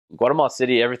Guatemala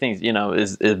City, everything's,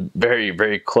 is very,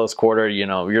 very close quarter.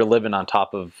 You're living on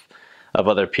top of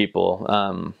other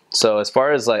people. So as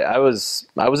far as like, I was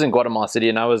in Guatemala City,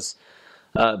 and I was,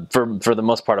 for the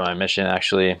most part of my mission,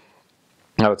 actually,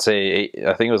 I would say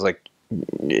I think it was like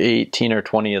 18 or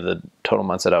 20 of the total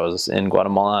months that I was in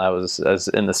Guatemala, I was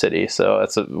in the city. So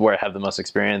that's where I have the most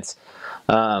experience.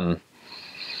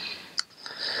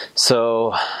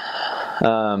 So,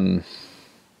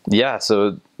 yeah,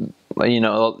 so,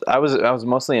 I was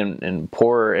mostly in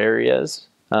poorer areas.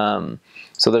 So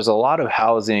there's a lot of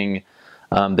housing,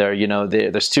 there.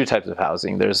 There's two types of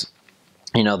housing. There's,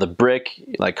 the brick,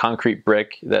 like concrete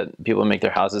brick that people make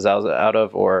their houses out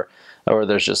of, or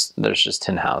there's just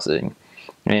tin housing.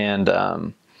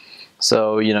 And,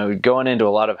 so, going into a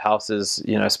lot of houses,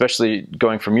 especially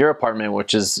going from your apartment,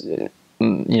 which is,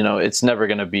 it's never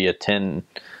going to be a tin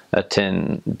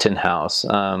house.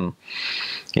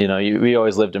 We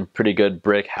always lived in pretty good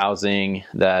brick housing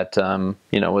that,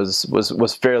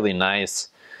 was fairly nice,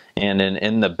 and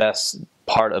in the best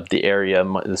part of the area,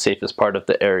 the safest part of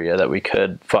the area that we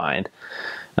could find.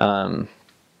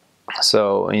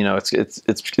 So,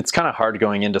 it's kind of hard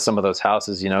going into some of those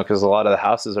houses, because a lot of the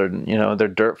houses are, they're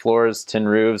dirt floors, tin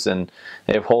roofs, and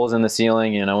they have holes in the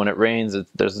ceiling. When it rains,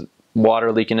 there's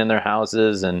water leaking in their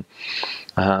houses, and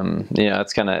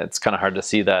it's kind of hard to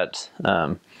see that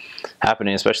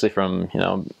happening, especially from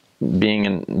being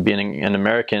an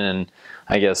American, and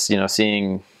I guess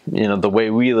seeing the way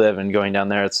we live and going down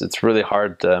there. It's really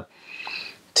hard to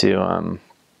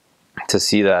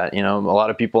see that. A lot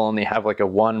of people only have like a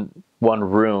one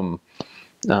room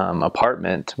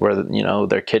apartment where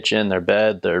their kitchen, their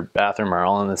bed, their bathroom are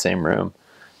all in the same room,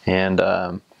 and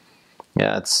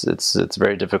yeah, it's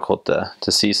very difficult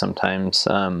to see sometimes.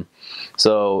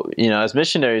 So as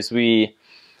missionaries, we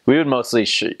would mostly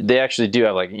they actually do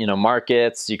have, like,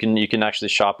 markets. You can actually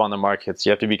shop on the markets. You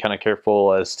have to be kind of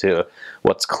careful as to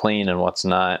what's clean and what's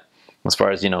not, as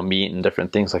far as meat and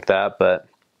different things like that. But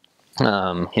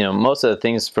most of the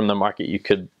things from the market you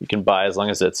can buy, as long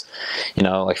as it's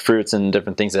like fruits and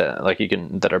different things that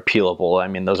that are peelable. I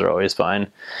mean, those are always fine.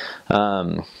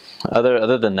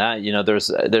 Other than that,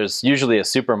 there's usually a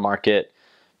supermarket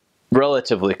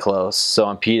relatively close. So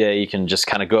on P-Day, you can just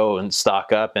kind of go and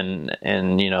stock up, and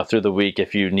through the week,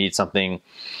 if you need something,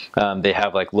 they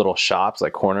have like little shops,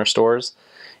 like corner stores,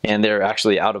 and they're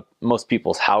actually out of most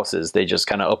people's houses. They just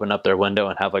kind of open up their window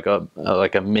and have like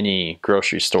a mini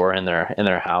grocery store in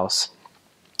their house.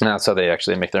 And that's how they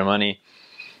actually make their money.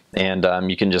 And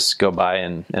you can just go by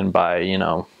and buy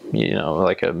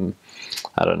like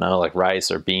I don't know, like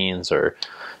rice or beans, or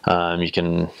you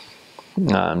can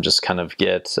just kind of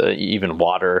get even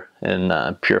water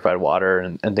and purified water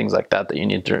and things like that you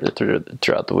need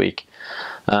throughout the week.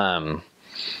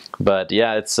 But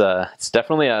yeah, it's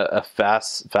definitely a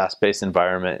fast-paced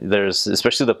environment. There's,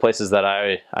 especially the places that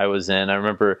I was in. I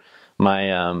remember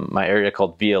my area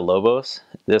called Villalobos.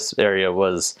 This area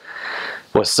was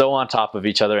so on top of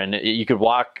each other, and you could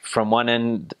walk from one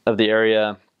end of the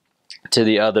area to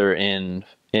the other in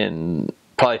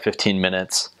probably 15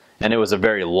 minutes. And it was a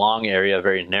very long area,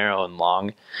 very narrow and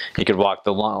long. You could walk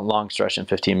the long stretch in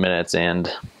 15 minutes,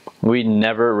 and we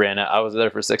never ran out. I was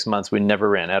there for 6 months. We never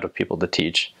ran out of people to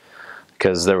teach,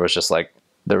 because there was just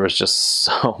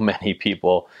so many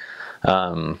people.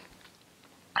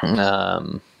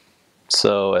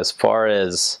 So as far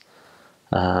as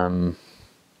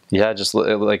yeah, just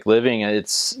like living,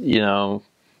 it's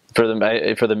for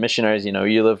the missionaries,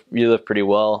 you live pretty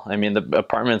well. I mean, the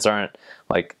apartments aren't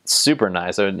like super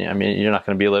nice. I mean, you're not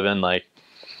going to be living like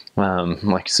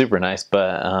super nice,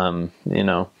 but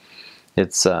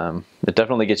it's it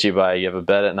definitely gets you by. You have a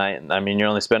bed at night. I mean, you're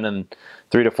only spending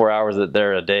 3 to 4 hours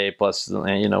there a day, plus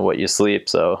what you sleep.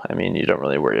 So I mean, you don't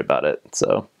really worry about it.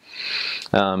 So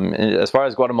as far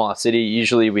as Guatemala City,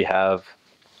 usually we had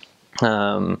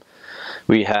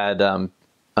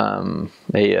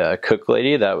a cook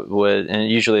lady that would,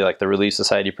 and usually like the Relief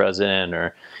Society president,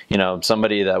 or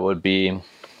somebody that would be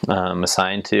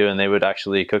assigned to, and they would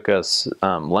actually cook us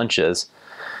lunches,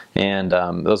 and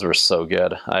those were so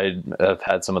good. I've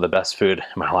had some of the best food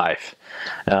in my life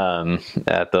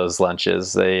at those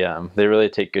lunches. They really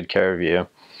take good care of you.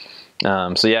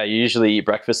 So yeah, you usually eat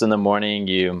breakfast in the morning.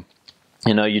 You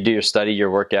do your study,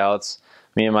 your workouts.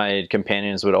 Me and my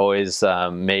companions would always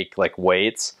make like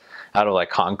weights out of like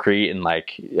concrete and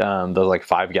like those like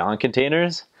 5-gallon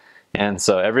containers. And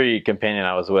so every companion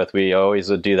I was with, we always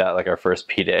would do that like our first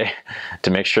P-Day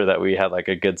to make sure that we had like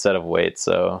a good set of weights.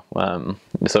 So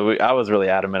I was really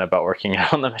adamant about working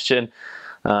out on the mission,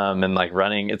 and like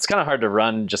running. It's kind of hard to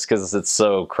run just because it's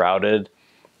so crowded,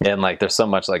 and like there's so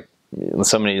much like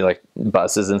so many like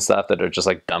buses and stuff that are just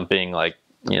like dumping like,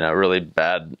 really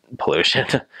bad pollution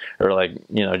or like,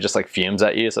 just like fumes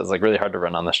at you. So it's like really hard to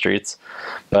run on the streets.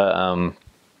 But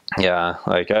yeah,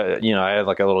 like I had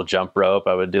like a little jump rope.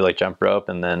 I would do like jump rope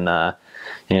and then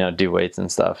do weights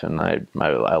and stuff, and I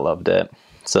loved it.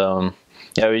 So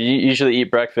yeah, we usually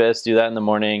eat breakfast, do that in the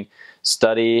morning,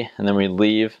 study, and then we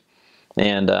leave.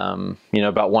 And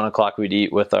about 1 o'clock we'd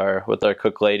eat with our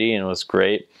cook lady, and it was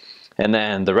great. And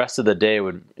then the rest of the day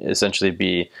would essentially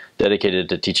be dedicated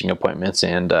to teaching appointments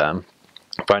and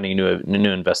finding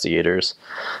new investigators.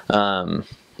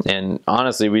 And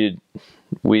honestly,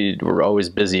 we were always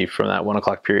busy from that 1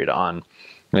 o'clock period on,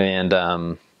 and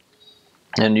I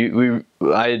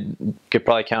could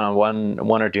probably count on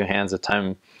one or two hands of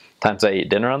times I ate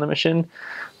dinner on the mission.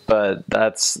 But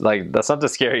that's not to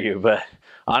scare you, but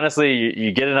honestly,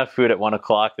 you get enough food at 1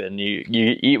 o'clock, then you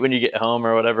eat when you get home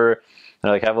or whatever,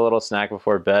 and like have a little snack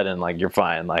before bed, and like you're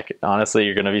fine. Like honestly,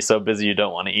 you're gonna be so busy you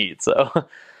don't want to eat. So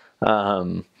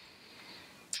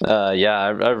yeah, I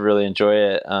really enjoy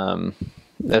it.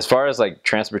 As far as like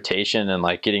transportation and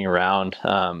like getting around,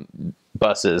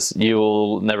 buses, you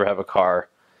will never have a car.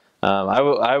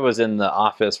 I was in the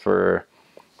office for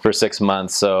 6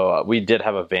 months, so we did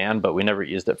have a van, but we never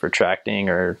used it for tracking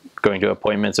or going to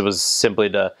appointments. It was simply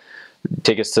to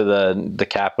take us to the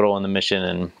Capitol and the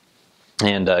mission,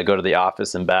 and go to the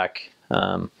office and back,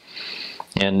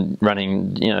 and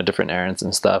running different errands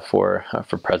and stuff for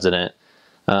president.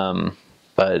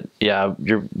 But yeah,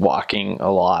 you're walking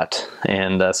a lot,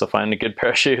 and so find a good pair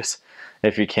of shoes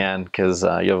if you can, because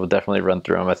you'll definitely run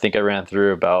through them. I think I ran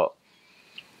through about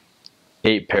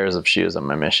 8 pairs of shoes on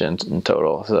my mission in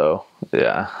total. So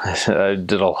yeah, I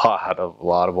did a lot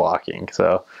of walking.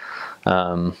 So,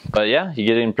 but yeah, you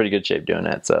get in pretty good shape doing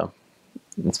it. So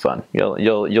it's fun.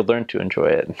 You'll learn to enjoy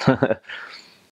it.